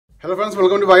Hello friends,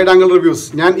 welcome to Wide Angle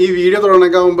Reviews. I this video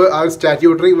is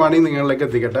Statutory Warning.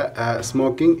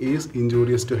 Smoking is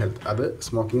injurious to health. That is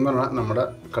smoking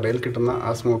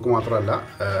is smoke Ganja,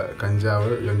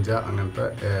 Ganja,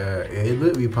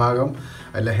 Vibhagam,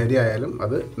 Lahari ayalum,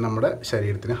 that is our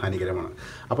sharirithine hanikaramana.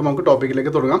 Appo namukku topic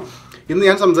ilekku thodangam. Innu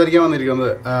njan samsarikkan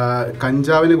vanirikkunnathu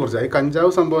Ganjavine kuricha.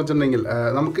 Ganjavu sambhavichendengil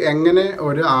namukku engane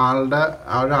oru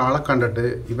aale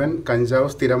kandittu even Ganjavu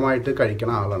സ്ഥിരമായിട്ട്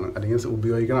കഴിക്കുന്ന ആളാണ് അല്ലെങ്കിൽ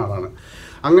ഉപയോഗിക്കുന്ന ആളാണ്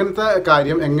അങ്ങനത്തെ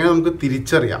കാര്യം എങ്ങനെ നമുക്ക്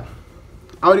തിരിച്ചറിയാം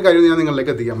ആ ഒരു കാര്യം ഞാൻ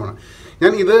നിങ്ങളിലേക്ക് എത്തിക്കാൻ പോണം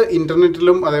ഞാൻ ഇത്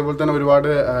ഇന്റർനെറ്റിലും അതേപോലെ തന്നെ ഒരുപാട്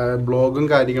ബ്ലോഗും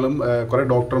കാര്യങ്ങളും കുറേ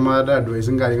ഡോക്ടർമാരുടെ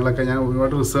അഡ്വൈസും കാര്യങ്ങളൊക്കെ ഞാൻ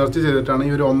ഒരുപാട് റിസർച്ച് ചെയ്തിട്ടാണ് ഈ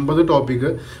ഒരു 9 ടോപ്പിക്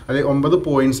അല്ലെങ്കിൽ 9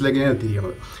 പോയിന്റ്സിലേക്ക് ഞാൻ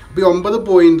എത്തിയിരിക്കുന്നത് അപ്പോൾ ഈ 9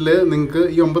 പോയിന്റിൽ നിങ്ങൾക്ക്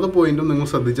ഈ 9 പോയിന്റും നിങ്ങൾ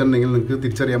ശ്രദ്ധിച്ചിട്ടുണ്ടെങ്കിൽ നിങ്ങൾക്ക്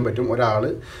തിരിച്ചറിയാൻ പറ്റും ഒരാൾ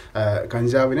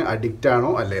കഞ്ചാവിന് അഡിക്റ്റ്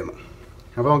ആണോ അല്ലേന്ന്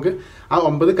അപ്പോൾ നമുക്ക് ആ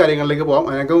 9 കാര്യങ്ങളിലേക്ക് പോകാം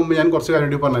അതിനൊക്കെ മുമ്പ് ഞാൻ കുറച്ച് കാര്യം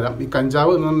കൂടി പറഞ്ഞുതരാം ഈ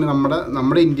കഞ്ചാവ് എന്ന് പറഞ്ഞാൽ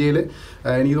നമ്മുടെ ഇന്ത്യയിൽ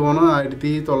എനിക്ക് തോന്നുന്നു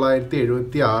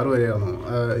 1976 വരെയാണ്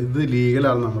ഇത്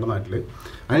ലീഗലാണ് നമ്മുടെ നാട്ടിൽ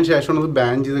അതിന് ശേഷമാണ് ഇത്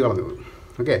ബാൻ ചെയ്ത് കളഞ്ഞത്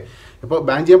ഓക്കെ ഇപ്പോൾ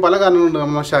ബാൻ ചെയ്യാൻ പല കാരണങ്ങളുണ്ട്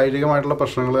നമ്മുടെ ശാരീരികമായിട്ടുള്ള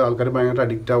പ്രശ്നങ്ങൾ ആൾക്കാർ ഭയങ്കര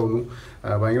അഡിക്റ്റ് ആവുന്നു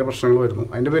ഭയങ്കര പ്രശ്നങ്ങൾ വരുന്നു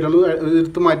അതിൻ്റെ പേരിലാണ്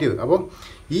എടുത്ത് മാറ്റിയത് അപ്പോൾ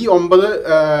ഈ 9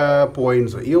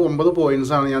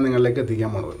 പോയിന്റ്സാണ് ഞാൻ നിങ്ങളിലേക്ക്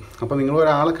എത്തിക്കാൻ പോകുന്നത് അപ്പോൾ നിങ്ങൾ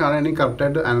ഒരാളെ കാണുകയാണെങ്കിൽ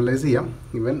കറക്റ്റായിട്ട് അനലൈസ് ചെയ്യാം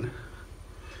ഇവൻ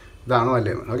ഇതാണോ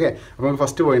അല്ലേന്ന് ഓക്കെ അപ്പോൾ നമുക്ക്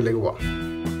ഫസ്റ്റ് പോയിന്റിലേക്ക് പോവാം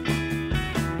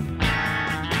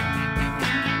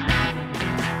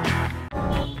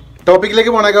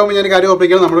ടോപ്പിക്കിലേക്ക് പോകാനാകുമ്പോൾ ഞാൻ കാര്യം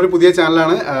ഓർപ്പിക്കുന്നത് നമ്മുടെ ഒരു പുതിയ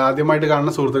ചാനലാണ് ആദ്യമായിട്ട്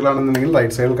കാണുന്ന സുഹൃത്തുക്കളാണെന്നുണ്ടെങ്കിൽ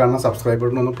റൈറ്റ് സൈഡിൽ കാണുന്ന സബ്സ്ക്രൈബ്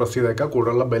ബട്ടൺ ഒന്ന് പ്രസ് ചെയ്തേക്കുക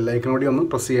കൂടെയുള്ള ബെല്ലൈക്കൺ കൂടി ഒന്ന്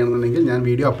പ്രസ് ചെയ്യണമെന്നുണ്ടെങ്കിൽ ഞാൻ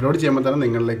വീഡിയോ അപ്ലോഡ് ചെയ്യുമ്പോൾ തന്നെ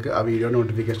നിങ്ങളിലേക്ക് ആ വീഡിയോ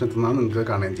നോട്ടിഫിക്കേഷൻ എത്തുന്നതാണ് നിങ്ങൾക്ക്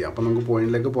കാണുകയും ചെയ്യാം അപ്പോൾ നമുക്ക്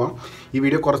പോയിന്റിലേക്ക് പോകാം ഈ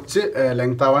വീഡിയോ കുറച്ച്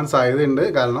ലെങ്ത് ആവാൻ സാധ്യതയുണ്ട്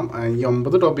കാരണം ഈ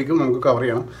 9 ടോപ്പിക്കും നമുക്ക് കവർ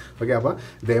ചെയ്യണം ഓക്കെ അപ്പോൾ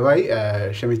ദയവായി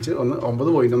ക്ഷമിച്ച് ഒന്ന്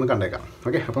 9 പോയിന്റ് ഒന്ന് കണ്ടേക്കാം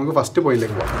ഓക്കെ അപ്പോൾ നമുക്ക് ഫസ്റ്റ്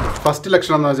പോയിന്റിലേക്ക് പോകാം ഫസ്റ്റ്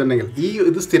ലക്ഷണം എന്ന് വെച്ചിട്ടുണ്ടെങ്കിൽ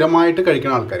ഇത് സ്ഥിരമായിട്ട്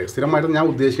കഴിക്കുന്ന ആൾക്കാർ സ്ഥിരമായിട്ട് ഞാൻ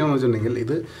ഉദ്ദേശിക്കുന്നത് വെച്ചിട്ടുണ്ടെങ്കിൽ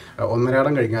ഇത്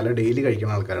ഒന്നരാടം കഴിക്കാൻ അല്ലെങ്കിൽ ഡെയിലി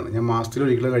കഴിക്കുന്ന ആൾക്കാരാണ് ഞാൻ മാസത്തിൽ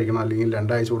ഒരിക്കലും കഴിക്കണം അല്ലെങ്കിൽ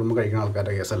 2 ആഴ്ച കൂടുമ്പോൾ കഴിക്കുന്ന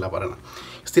ആൾക്കാരുടെ കേസല്ല പറയണം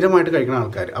സ്ഥിരമായിട്ട് കഴിക്കുന്ന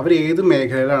ആൾക്കാർ അവർ ഏത്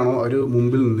മേഖലയിലാണോ അവർ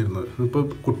മുമ്പിൽ നിന്നിരുന്നത് ഇപ്പോൾ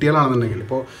കുട്ടികളാണെന്നുണ്ടെങ്കിൽ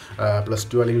ഇപ്പോൾ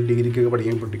 +2 അല്ലെങ്കിൽ ഡിഗ്രിക്കൊക്കെ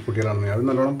പഠിക്കുന്ന കുട്ടികളാണെന്നുണ്ടെങ്കിൽ അവർ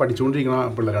നല്ലോണം പഠിച്ചുകൊണ്ടിരിക്കുന്ന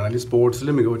പിള്ളേരാണ് അല്ലെങ്കിൽ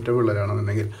സ്പോർട്സിൽ മികവുറ്റ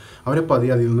പിള്ളേരാണെന്നുണ്ടെങ്കിൽ അവരെ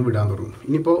പതിയെ അതിൽ നിന്ന് വിടാൻ തുടങ്ങും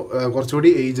ഇനിയിപ്പോൾ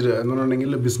കുറച്ചുകൂടി ഏജ്ഡ് എന്ന്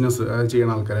പറഞ്ഞിട്ടുണ്ടെങ്കിൽ ബിസിനസ്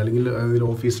ചെയ്യുന്ന ആൾക്കാർ അല്ലെങ്കിൽ അതിൽ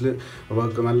ഓഫീസിൽ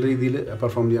വർക്ക് നല്ല രീതിയിൽ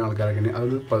പെർഫോം ചെയ്യുന്ന ആൾക്കാരൊക്കെ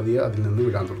അത് പതിയെ അതിൽ നിന്ന്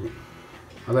വിടാൻ തുടങ്ങും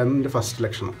അതാണ് എൻ്റെ ഫസ്റ്റ്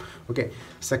ലക്ഷണം ഓക്കെ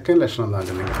സെക്കൻഡ് ലക്ഷണം എന്താ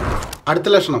വെച്ചിട്ടുണ്ടെങ്കിൽ അടുത്ത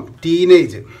ലക്ഷണം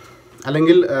ടീനേജ്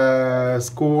അല്ലെങ്കിൽ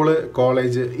സ്കൂള്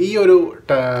കോളേജ് ഈ ഒരു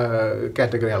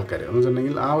കാറ്റഗറി ആൾക്കാർ എന്ന്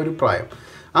വെച്ചിട്ടുണ്ടെങ്കിൽ ആ ഒരു പ്രായം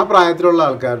ആ പ്രായത്തിലുള്ള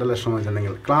ആൾക്കാരുടെ ലക്ഷണം എന്ന്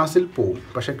വെച്ചിട്ടുണ്ടെങ്കിൽ ക്ലാസ്സിൽ പോവും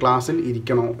പക്ഷേ ക്ലാസ്സിൽ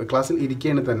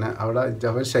ഇരിക്കുകയാണെങ്കിൽ തന്നെ അവിടെ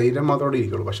അവർ ശരീരം മാത്രമേ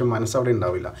ഇരിക്കുള്ളൂ പക്ഷേ മനസ്സ് അവിടെ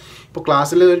ഉണ്ടാവില്ല ഇപ്പോൾ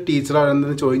ക്ലാസ്സിൽ ഒരു ടീച്ചർ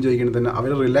എന്തെങ്കിലും ചോദിക്കുകയാണെങ്കിൽ തന്നെ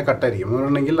അവർ റിലേ കട്ടായിരിക്കും എന്ന്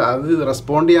പറഞ്ഞിട്ടുണ്ടെങ്കിൽ അത്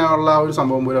റെസ്പോണ്ട് ചെയ്യാനുള്ള ഒരു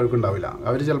സംഭവം പോലും അവർക്ക് ഉണ്ടാവില്ല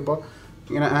അവർ ചിലപ്പോൾ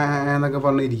ഇങ്ങനെ എന്നൊക്കെ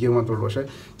പറഞ്ഞ് ഇരിക്കുക മാത്രമേ ഉള്ളൂ പക്ഷേ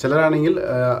ചിലരാണെങ്കിൽ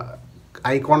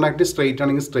ഐ കോണ്ടാക്ട് സ്ട്രെയിറ്റ്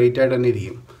ആണെങ്കിൽ സ്ട്രെയിറ്റ് ആയിട്ട് തന്നെ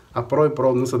ഇരിക്കും അപ്പുറം ഇപ്പുറം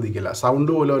ഒന്നും ശ്രദ്ധിക്കില്ല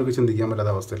സൗണ്ട് പോലും അവർക്ക് ചിന്തിക്കാൻ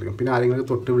പറ്റാത്ത അവസ്ഥയിലേക്കും പിന്നെ ആരെങ്കിലും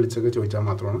തൊട്ട് വിളിച്ചൊക്കെ ചോദിച്ചാൽ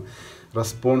മാത്രമാണ്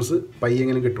റെസ്പോൺസ്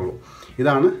പയ്യെങ്കിലും കിട്ടുള്ളൂ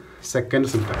ഇതാണ്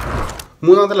സെക്കൻഡ് സിംറ്റം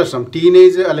മൂന്നാമത്തെ ലക്ഷണം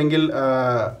ടീനേജ് അല്ലെങ്കിൽ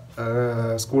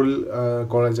സ്കൂൾ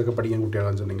കോളേജൊക്കെ പഠിക്കുന്ന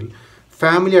കുട്ടികളെന്ന് വെച്ചിട്ടുണ്ടെങ്കിൽ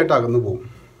ഫാമിലിയായിട്ട് അകന്നു പോകും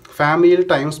ഫാമിലിയിൽ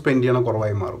ടൈം സ്പെൻഡ് ചെയ്യണ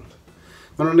കുറവായി മാറും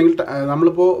എന്നുണ്ടെങ്കിൽ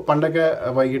നമ്മളിപ്പോൾ പണ്ടൊക്കെ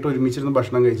വൈകിട്ട് ഒരുമിച്ചിരുന്ന്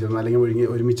ഭക്ഷണം കഴിച്ചിരുന്ന അല്ലെങ്കിൽ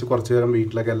ഒരുമിച്ച് കുറച്ച് നേരം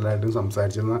വീട്ടിലൊക്കെ എല്ലാവരും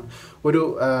സംസാരിച്ചിരുന്ന ഒരു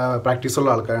പ്രാക്ടീസുള്ള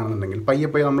ആൾക്കാരാണെന്നുണ്ടെങ്കിൽ പയ്യെ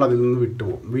നമ്മൾ അതിൽ നിന്ന്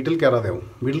വിട്ടുപോകും വീട്ടിൽ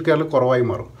കയറൽ കുറവായി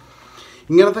മാറും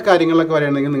ഇങ്ങനത്തെ കാര്യങ്ങളൊക്കെ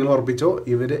വരികയാണെങ്കിൽ നിങ്ങൾ ഉറപ്പിച്ചോ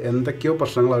ഇവർ എന്തൊക്കെയോ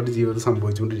പ്രശ്നങ്ങൾ അവരുടെ ജീവിതത്തിൽ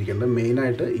സംഭവിച്ചുകൊണ്ടിരിക്കുന്നുണ്ട്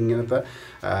മെയിനായിട്ട് ഇങ്ങനത്തെ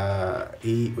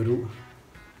ഈ ഒരു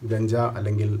ഗഞ്ച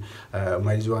അല്ലെങ്കിൽ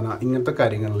മരിജുവാന ഇങ്ങനത്തെ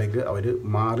കാര്യങ്ങളിലേക്ക് അവർ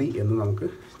മാറി എന്ന് നമുക്ക്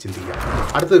ചിന്തിക്കാം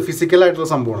അടുത്തത് ഫിസിക്കലായിട്ടുള്ള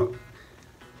സംഭവമാണ്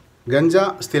ഗഞ്ച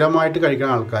സ്ഥിരമായിട്ട്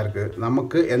കഴിക്കുന്ന ആൾക്കാർക്ക്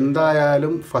നമുക്ക്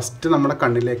എന്തായാലും ഫസ്റ്റ് നമ്മുടെ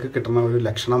കണ്ണിലേക്ക് കിട്ടുന്ന ഒരു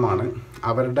ലക്ഷണമാണ്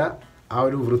അവരുടെ ആ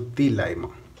ഒരു വൃത്തിയില്ലായ്മ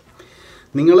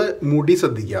നിങ്ങൾ മുടി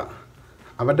ശ്രദ്ധിക്കുക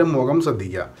അവരുടെ മുഖം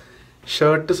ശ്രദ്ധിക്കുക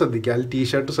ഷർട്ട് ശ്രദ്ധിക്കുക അല്ലെങ്കിൽ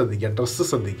ടീഷർട്ട് ശ്രദ്ധിക്കുക ഡ്രസ്സ്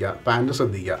ശ്രദ്ധിക്കുക പാൻറ്റ്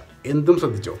ശ്രദ്ധിക്കുക എന്തും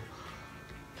ശ്രദ്ധിച്ചോ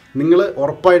നിങ്ങൾ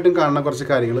ഉറപ്പായിട്ടും കാണുന്ന കുറച്ച്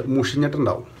കാര്യങ്ങൾ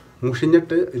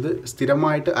മുഷിഞ്ഞിട്ട് ഇത്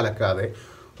സ്ഥിരമായിട്ട് അലക്കാതെ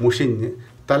മുഷിഞ്ഞ്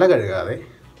തല കഴുകാതെ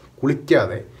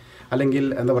കുളിക്കാതെ അല്ലെങ്കിൽ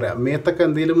എന്താ പറയുക മേത്തൊക്കെ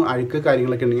എന്തെങ്കിലും അഴുക്ക്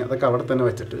കാര്യങ്ങളൊക്കെ ഉണ്ടെങ്കിൽ അതൊക്കെ അവിടെ തന്നെ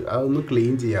വെച്ചിട്ട് അതൊന്നും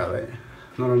ക്ലീൻ ചെയ്യാതെ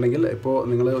എന്ന് പറഞ്ഞിട്ടുണ്ടെങ്കിൽ ഇപ്പോൾ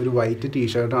നിങ്ങൾ ഒരു വൈറ്റ്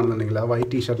ടീഷർട്ടാണെന്നുണ്ടെങ്കിൽ ആ വൈറ്റ്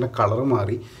ടീഷർട്ടിൻ്റെ കളർ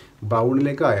മാറി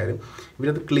ബ്രൗണിലേക്ക് ആയാലും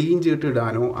ഇവരത് ക്ലീൻ ചെയ്തിട്ട്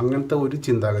ഇടാനോ അങ്ങനത്തെ ഒരു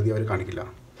ചിന്താഗതി അവർ കാണിക്കില്ല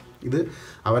ഇത്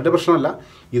അവരുടെ പ്രശ്നമല്ല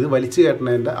ഇത് വലിച്ചു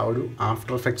കയറ്റുന്നതിൻ്റെ ആ ഒരു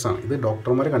ആഫ്റ്റർ എഫക്ട്സ് ആണ് ഇത്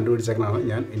ഡോക്ടർമാരെ കണ്ടുപിടിച്ചേക്കണതാണ്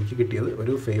എനിക്ക് കിട്ടിയത്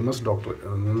ഒരു ഫേമസ് ഡോക്ടർ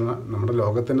നമ്മുടെ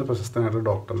ലോകത്തിൻ്റെ പ്രശസ്തനായിട്ടുള്ള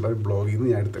ഡോക്ടറിൻ്റെ ഒരു ബ്ലോഗിൽ നിന്ന്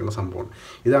ഞാൻ എടുത്തേക്കുന്ന സംഭവമാണ്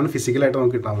ഇതാണ് ഫിസിക്കലായിട്ട്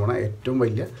നമുക്ക് കിട്ടാൻ പോകുന്ന ഏറ്റവും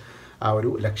വലിയ ആ ഒരു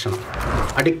ലക്ഷണം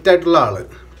അഡിക്റ്റായിട്ടുള്ള ആൾ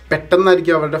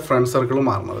പെട്ടെന്നായിരിക്കും അവരുടെ ഫ്രണ്ട് സർക്കിൾ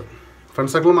മാറുന്നത്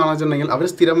ഫ്രണ്ട് സർക്കിൾ മാറുക വെച്ചിട്ടുണ്ടെങ്കിൽ അവർ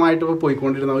സ്ഥിരമായിട്ട് ഇപ്പോൾ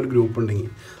പോയിക്കൊണ്ടിരുന്ന ഒരു ഗ്രൂപ്പ് ഉണ്ടെങ്കിൽ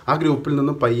ആ ഗ്രൂപ്പിൽ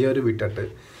നിന്നും പയ്യെ ഒരു വിട്ടിട്ട്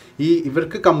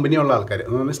ഇവർക്ക് കമ്പനിയുള്ള ആൾക്കാർ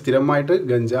എന്ന് പറഞ്ഞാൽ സ്ഥിരമായിട്ട്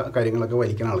ഗഞ്ച കാര്യങ്ങളൊക്കെ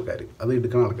വലിക്കുന്ന ആൾക്കാർ, അത്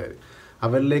എടുക്കുന്ന ആൾക്കാർ,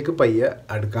 അവരിലേക്ക് പയ്യെ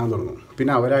അടുക്കാൻ തുടങ്ങും.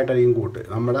 പിന്നെ അവരായിട്ടായിരിക്കും കൂട്ട്.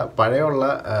 നമ്മുടെ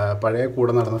പഴയ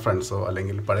കൂടെ നടന്ന ഫ്രണ്ട്സോ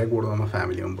അല്ലെങ്കിൽ പഴയ കൂടെ നടന്ന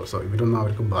ഫാമിലി മെമ്പേഴ്സോ ഇവരൊന്നും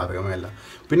അവർക്ക് ബാധകമേ അല്ല.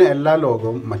 പിന്നെ എല്ലാ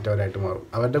ലോകവും മറ്റവരായിട്ട് മാറും.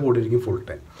 അവരുടെ കൂടെ ഇരിക്കും ഫുൾ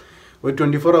ടൈം. ഒരു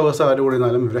 24 hours അവരുടെ കൂടെ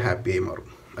ഇരുന്നാലും ഇവർ ഹാപ്പിയായി മാറും.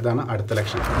 അതാണ് അടുത്ത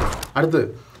ലക്ഷണം. അടുത്ത്,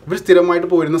 ഇവർ സ്ഥിരമായിട്ട്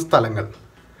പോയിരുന്ന സ്ഥലങ്ങൾ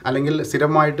അല്ലെങ്കിൽ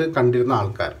സ്ഥിരമായിട്ട് കണ്ടിരുന്ന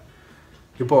ആൾക്കാർ.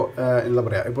 ഇപ്പോൾ എന്താ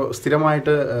പറയുക, ഇപ്പോൾ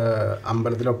സ്ഥിരമായിട്ട്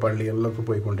അമ്പലത്തിലോ പള്ളികളിലൊക്കെ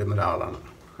പോയിക്കൊണ്ടിരുന്ന ഒരാളാണ്,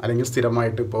 അല്ലെങ്കിൽ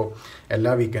സ്ഥിരമായിട്ട് ഇപ്പോൾ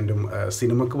എല്ലാ വീക്കെൻഡും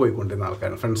സിനിമയ്ക്ക് പോയിക്കൊണ്ടിരുന്ന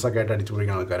ആൾക്കാരാണ്, ഫ്രണ്ട്സൊക്കെ ആയിട്ട് അടിച്ചു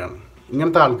പൊളിക്കുന്ന ആൾക്കാരാണ്.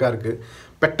 ഇങ്ങനത്തെ ആൾക്കാർക്ക്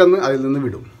പെട്ടെന്ന് അതിൽ നിന്ന്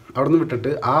വിടും. അവിടെ നിന്ന്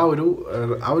വിട്ടിട്ട് ആ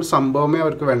ഒരു സംഭവമേ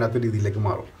അവർക്ക് വേണ്ടാത്ത രീതിയിലേക്ക്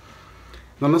മാറും.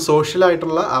 എന്ന് പറഞ്ഞാൽ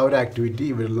സോഷ്യലായിട്ടുള്ള ആ ഒരു ആക്ടിവിറ്റി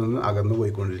ഇവരിൽ നിന്ന് അകന്നു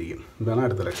പോയിക്കൊണ്ടിരിക്കും. ഇതാണ്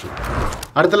അടുത്ത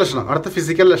ലക്ഷണം. അടുത്ത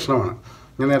ഫിസിക്കൽ ലക്ഷണമാണ്.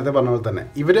 ഞാൻ നേരത്തെ പറഞ്ഞ പോലെ തന്നെ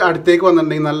ഇവർ അടുത്തേക്ക്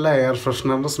വന്നിട്ടുണ്ടെങ്കിൽ നല്ല എയർ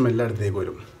ഫ്രഷ്നറിൻ്റെ സ്മെല്ല് അടുത്തേക്ക്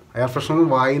വരും. എയർ ഫ്രഷ്നർ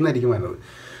വായിൽ നിന്നായിരിക്കും വരുന്നത്.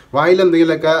 വായിൽ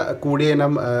എന്തെങ്കിലുമൊക്കെ കൂടിയ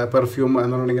ഇനം പെർഫ്യൂം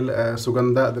എന്നുണ്ടെങ്കിൽ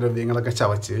സുഗന്ധ ദ്രവ്യങ്ങളൊക്കെ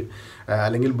ചവച്ച്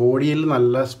അല്ലെങ്കിൽ ബോഡിയിൽ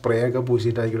നല്ല സ്പ്രേ ഒക്കെ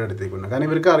പൂശിയിട്ടായിരിക്കും അടുത്തേക്ക് വരുന്നത്. കാരണം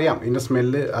ഇവർക്ക് അറിയാം ഇതിൻ്റെ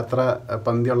സ്മെല്ല് അത്ര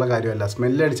പന്തിയുള്ള കാര്യമല്ല.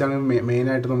 സ്മെല്ല് അടിച്ചാണ്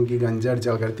മെയിനായിട്ട് നമുക്ക് ഈ ഗഞ്ച അടിച്ച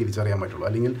ആൾക്കാർ തിരിച്ചറിയാൻ പറ്റുള്ളൂ.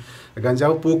 അല്ലെങ്കിൽ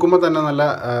ഗഞ്ചാവ് പൂക്കുമ്പോൾ തന്നെ നല്ല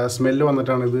സ്മെല്ല്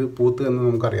വന്നിട്ടാണ് ഇത് പൂത്ത് എന്ന്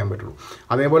നമുക്കറിയാൻ പറ്റുള്ളൂ.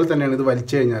 അതേപോലെ തന്നെയാണ് ഇത്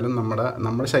വലിച്ചു കഴിഞ്ഞാലും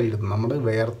നമ്മുടെ ശരീരത്തിൽ നിന്ന്, നമ്മൾ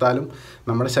വേർത്താലും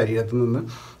നമ്മുടെ ശരീരത്തിൽ നിന്ന്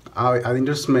അതിൻ്റെ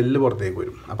ഒരു സ്മെല്ല് പുറത്തേക്ക്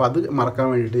വരും. അപ്പോൾ അത് മറക്കാൻ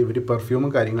വേണ്ടിയിട്ട് ഇവർ പെർഫ്യൂമും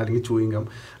കാര്യങ്ങൾ അല്ലെങ്കിൽ ചൂയിങ്കം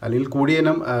അല്ലെങ്കിൽ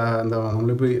കൂടിയനം എന്താ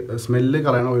നമ്മളിപ്പോൾ സ്മെല്ല്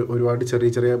കളയണ ഒരുപാട്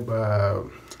ചെറിയ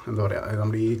എന്താ പറയുക,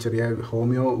 നമ്മുടെ ഈ ചെറിയ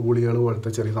ഹോമിയോ ഗുളികൾ പോലത്തെ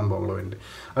ചെറിയ സംഭവങ്ങൾ വരുന്നുണ്ട്.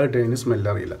 അത് ഇട്ട് കഴിഞ്ഞാൽ സ്മെല്ല്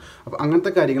അറിയില്ല. അപ്പോൾ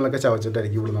അങ്ങനത്തെ കാര്യങ്ങളൊക്കെ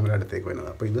ചവച്ചിട്ടായിരിക്കും ഇവിടെ നമ്മുടെ അടുത്തേക്ക് വരുന്നത്.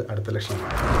 അപ്പോൾ ഇത് അടുത്ത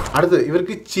ലക്ഷണമാണ്. അടുത്ത്,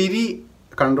 ഇവർക്ക് ചിരി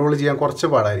കൺട്രോൾ ചെയ്യാൻ കുറച്ച്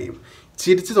പാടായിരിക്കും.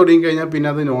 ചിരിച്ച് തുടങ്ങിക്കഴിഞ്ഞാൽ പിന്നെ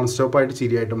അത് നോൺ സ്റ്റോപ്പായിട്ട്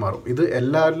ചിരിയായിട്ട് മാറും. ഇത്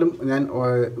എല്ലാവരിലും ഞാൻ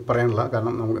പറയാനില്ല,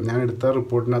 കാരണം ഞാൻ എടുത്ത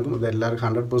റിപ്പോർട്ടിനകത്തും ഇത് എല്ലാവർക്കും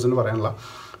 100% പറയാനില്ല.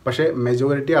 പക്ഷേ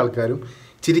മെജോറിറ്റി ആൾക്കാരും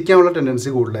ചിരിക്കാനുള്ള ടെൻഡൻസി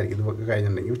കൂടുതലായിരിക്കും. ഇതൊക്കെ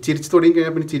കഴിഞ്ഞിട്ടുണ്ടെങ്കിൽ ചിരിച്ച്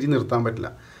തുടങ്ങിക്കഴിഞ്ഞാൽ പിന്നെ ചിരി നിർത്താൻ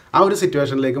പറ്റില്ല. ആ ഒരു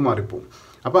സിറ്റുവേഷനിലേക്ക് മാറിപ്പോവും.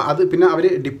 അപ്പോൾ അത് പിന്നെ അവർ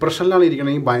ഡിപ്രഷനിലാണ്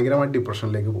ഇരിക്കണമെങ്കിൽ ഭയങ്കരമായിട്ട്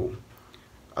ഡിപ്രഷനിലേക്ക് പോകും.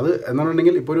 അത്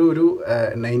എന്നുണ്ടെങ്കിൽ ഇപ്പോൾ ഒരു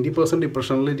 90%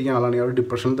 ഡിപ്രഷനിൽ ഇരിക്കുന്ന ആളാണെങ്കിൽ അവർ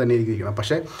ഡിപ്രഷനിൽ തന്നെ ഇരിക്കണം.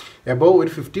 പക്ഷേ എബോവ്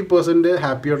ഒരു 50%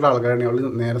 ഹാപ്പിയായിട്ടുള്ള ആൾക്കാരാണെങ്കിൽ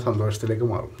അവർ നേരെ സന്തോഷത്തിലേക്ക്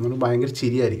മാറും. നമ്മൾ ഭയങ്കര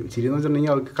ചിരിയായിരിക്കും. ചിരി എന്ന്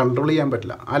വെച്ചിട്ടുണ്ടെങ്കിൽ അവർക്ക് കൺട്രോൾ ചെയ്യാൻ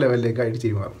പറ്റില്ല. ആ ലെവലിലേക്കായിട്ട്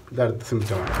ചിരി മാറും. ഇത് അടുത്ത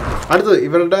സിംറ്റമാണ്. അടുത്തത്,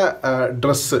 ഇവരുടെ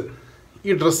ഡ്രസ്സ്.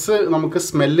 ഈ ഡ്രസ്സ് നമുക്ക്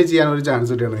സ്മെല്ല് ചെയ്യാനൊരു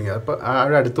ചാൻസ് കിട്ടുകയാണെങ്കിൽ, അപ്പോൾ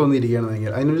അവിടെ അടുത്ത്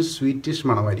വന്നിരിക്കുകയാണെങ്കിൽ അതിനൊരു സ്വീറ്റിഷ്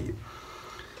മണമായിരിക്കും.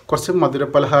 കുറച്ച്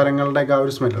മധുരപലഹാരങ്ങളുടെയൊക്കെ ആ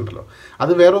ഒരു സ്മെല്ലുണ്ടല്ലോ,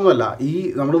 അത് വേറെ ഒന്നുമല്ല, ഈ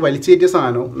നമ്മൾ വലിച്ചേറ്റിയ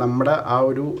സാധനവും നമ്മുടെ ആ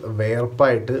ഒരു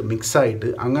വേർപ്പായിട്ട് മിക്സായിട്ട്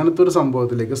അങ്ങനത്തെ ഒരു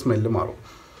സംഭവത്തിലേക്ക് സ്മെല്ല് മാറും.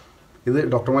 ഇത്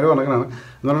ഡോക്ടർമാർ പറഞ്ഞതാണ്.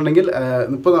 എന്ന് പറഞ്ഞിട്ടുണ്ടെങ്കിൽ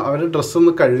ഇപ്പോൾ അവർ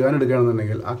ഡ്രസ്സൊന്ന് കഴുകാൻ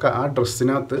എടുക്കുകയാണെന്നുണ്ടെങ്കിൽ ആ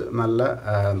ഡ്രസ്സിനകത്ത് നല്ല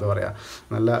എന്താ പറയുക,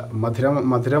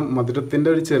 നല്ല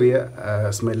മധുരത്തിൻ്റെ ഒരു ചെറിയ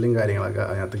സ്മെല്ലും കാര്യങ്ങളൊക്കെ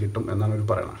അതിനകത്ത് കിട്ടും എന്നാണ് അവർ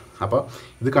പറയുന്നത്. അപ്പോൾ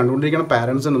ഇത് കണ്ടുകൊണ്ടിരിക്കുന്ന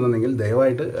പാരൻസ് ഉണ്ടെന്നുണ്ടെങ്കിൽ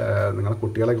ദയവായിട്ട് നിങ്ങളുടെ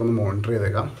കുട്ടികളെയൊക്കെ ഒന്ന് മോണിറ്റർ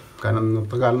ചെയ്തേക്കാം. കാരണം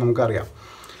ഇന്നത്തെ കാലം നമുക്കറിയാം.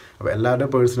 അപ്പോൾ എല്ലാവരുടെ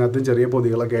പേഴ്സിനകത്തും ചെറിയ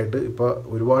പൊതികളൊക്കെ ആയിട്ട് ഇപ്പോൾ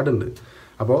ഒരുപാടുണ്ട്.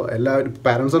 അപ്പോൾ എല്ലാവരും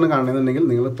പാരൻസാണ് കാണുന്നുണ്ടെങ്കിൽ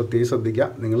നിങ്ങൾ പ്രത്യേകിച്ച് ശ്രദ്ധിക്കുക.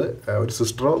 നിങ്ങൾ ഒരു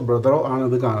സിസ്റ്ററോ ബ്രദറോ ആണ്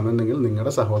ഇത് കാണുന്നുണ്ടെങ്കിൽ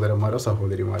നിങ്ങളുടെ സഹോദരന്മാരോ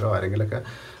സഹോദരിമാരോ ആരെങ്കിലുമൊക്കെ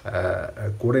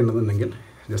കൂടെ ഉണ്ടെന്നുണ്ടെങ്കിൽ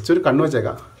ജസ്റ്റ് ഒരു കണ്ണ്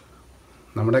വെച്ചേക്കാം.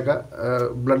 നമ്മുടെയൊക്കെ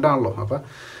ബ്ലഡാണല്ലോ, അപ്പോൾ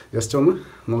ജസ്റ്റ് ഒന്ന്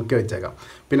നോക്കി വെച്ചേക്കാം.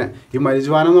 പിന്നെ ഈ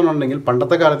മരിജുവാന എന്ന് പറഞ്ഞിട്ടുണ്ടെങ്കിൽ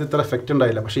പണ്ടത്തെ കാലത്ത് ഇത്ര എഫക്റ്റ്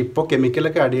ഉണ്ടായില്ല. പക്ഷേ ഇപ്പോൾ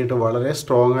കെമിക്കലൊക്കെ ആഡ് ചെയ്തിട്ട് വളരെ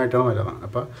സ്ട്രോങ് ആയിട്ടാണ് വരുന്നത്.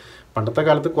 അപ്പോൾ പണ്ടത്തെ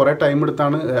കാലത്ത് കുറേ ടൈം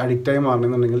എടുത്താണ് അഡിക്റ്റായി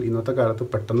മാറണമെന്നുണ്ടെങ്കിൽ ഇന്നത്തെ കാലത്ത്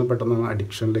പെട്ടെന്ന്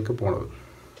അഡിക്ഷനിലേക്ക് പോണത്.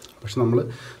 പക്ഷെ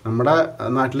നമ്മുടെ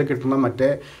നാട്ടിൽ കിട്ടുന്ന മറ്റേ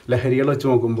ലഹരികൾ വെച്ച്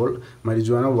നോക്കുമ്പോൾ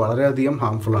മരിജുവാന വളരെയധികം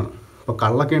ഹാംഫുള്ളാണ്. ഇപ്പോൾ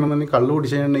കള്ളൊക്കെ ആണെന്നുണ്ടെങ്കിൽ കള്ള്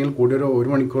കുടിച്ച് കഴിഞ്ഞിട്ടുണ്ടെങ്കിൽ കൂടി ഒരു 1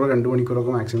 മണിക്കൂറോ 2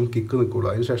 മണിക്കൂറൊക്കെ മാക്സിമം കിക്ക് നിൽക്കുള്ളൂ.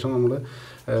 അതിനുശേഷം നമ്മൾ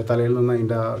തലയിൽ നിന്ന്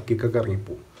അതിൻ്റെ ആ കിക്കൊക്കെ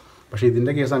ഇറങ്ങിപ്പോവും. പക്ഷേ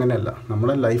ഇതിൻ്റെ കേസ് അങ്ങനെയല്ല.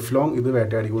 നമ്മുടെ ലൈഫ് ലോങ് ഇത്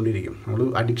വേട്ടയാടിക്കൊണ്ടിരിക്കും. നമ്മൾ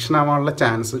അഡിക്ഷൻ ആവാനുള്ള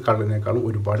ചാൻസ് കള്ളിനേക്കാളും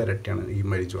ഒരുപാട് ഇരട്ടിയാണ് ഈ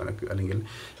മരിജുവാനക്ക് അല്ലെങ്കിൽ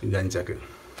ഗഞ്ചാക്ക്.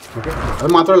 ഓക്കെ, അത്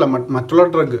മാത്രമല്ല മറ്റുള്ള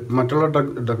ഡ്രഗ്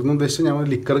എന്ന് ഉദ്ദേശിച്ച് ഞങ്ങൾ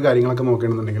ലിക്കർ കാര്യങ്ങളൊക്കെ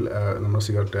നോക്കുകയാണെന്നുണ്ടെങ്കിൽ നമ്മുടെ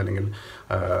സിഗരറ്റ് അല്ലെങ്കിൽ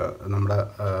നമ്മുടെ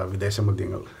വിദേശ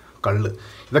മദ്യങ്ങൾ, കള്ള്,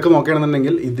 ഇതൊക്കെ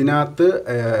നോക്കുകയാണെന്നുണ്ടെങ്കിൽ ഇതിനകത്ത്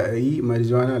ഈ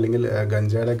മരിജുവാന അല്ലെങ്കിൽ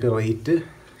ഗഞ്ചയുടെയൊക്കെ റേറ്റ്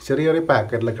ചെറിയ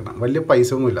പാക്കറ്റിലൊക്കെ ഇടാം. വലിയ പൈസ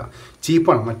ഒന്നുമില്ല,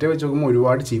 ചീപ്പാണ്. മറ്റേ വെച്ച് നോക്കുമ്പോൾ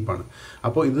ഒരുപാട് ചീപ്പാണ്.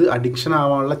 അപ്പോൾ ഇത് അഡിക്ഷൻ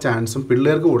ആവാനുള്ള ചാൻസും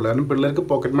പിള്ളേർക്ക് കൂടുതൽ. കാരണം പിള്ളേർക്ക്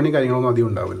പോക്കറ്റ് മണി കാര്യങ്ങളൊന്നും അധികം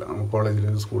ഉണ്ടാവില്ല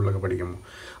കോളേജിൽ സ്കൂളിലൊക്കെ പഠിക്കുമ്പോൾ.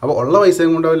 അപ്പോൾ ഉള്ള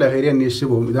പൈസയും കൊണ്ട് അവർ ലഹരി അന്വേഷിച്ച്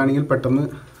പോകും. ഇതാണെങ്കിൽ പെട്ടെന്ന്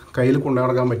കയ്യിൽ കൊണ്ടു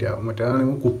നടക്കാൻ പറ്റുക.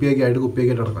 മറ്റേതാണെങ്കിൽ കുപ്പിയൊക്കെ ആയിട്ട്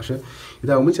നടക്കും. പക്ഷേ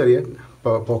ഇതാകുമ്പോൾ ചെറിയ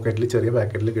പോക്കറ്റിൽ ചെറിയ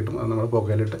പാക്കറ്റിൽ കിട്ടും. അത് നമ്മൾ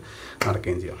പോക്കറ്റിലിട്ട്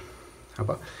നടക്കുകയും ചെയ്യാം.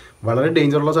 അപ്പോൾ വളരെ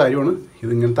ഡേഞ്ചറുള്ള കാര്യമാണ്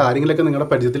ഇത്. ഇങ്ങനത്തെ ആരെങ്കിലുമൊക്കെ നിങ്ങളുടെ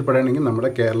പരിചയത്തിൽ പെടുകയാണെങ്കിൽ നമ്മുടെ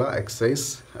കേരള എക്സൈസ്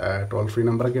ടോൾ ഫ്രീ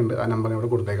നമ്പറൊക്കെ ഉണ്ട്. ആ നമ്പർ ഇവിടെ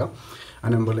കൊടുത്തേക്കാം. ആ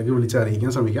നമ്പറിലേക്ക് വിളിച്ച്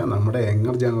അറിയിക്കാൻ ശ്രമിക്കാം. നമ്മുടെ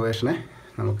യങ്ങർ ജനറേഷനെ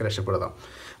നമുക്ക് രക്ഷപ്പെടുത്താം.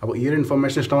 അപ്പോൾ ഈ ഒരു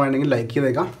ഇൻഫർമേഷൻ ഇഷ്ടമായിട്ടുണ്ടെങ്കിൽ ലൈക്ക്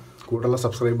ചെയ്തേക്കാം. കൂടുതലുള്ള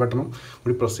സബ്സ്ക്രൈബ് ബട്ടണും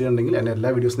കൂടി പ്രസ് ചെയ്യുന്നുണ്ടെങ്കിൽ എൻ്റെ എല്ലാ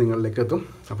വീഡിയോസും നിങ്ങളിലേക്ക് എത്തും.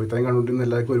 അപ്പോൾ ഇത്രയും കണ്ടുകൊണ്ടിരുന്ന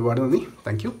എല്ലാവർക്കും ഒരുപാട് നന്ദി.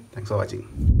 Thanks for watching.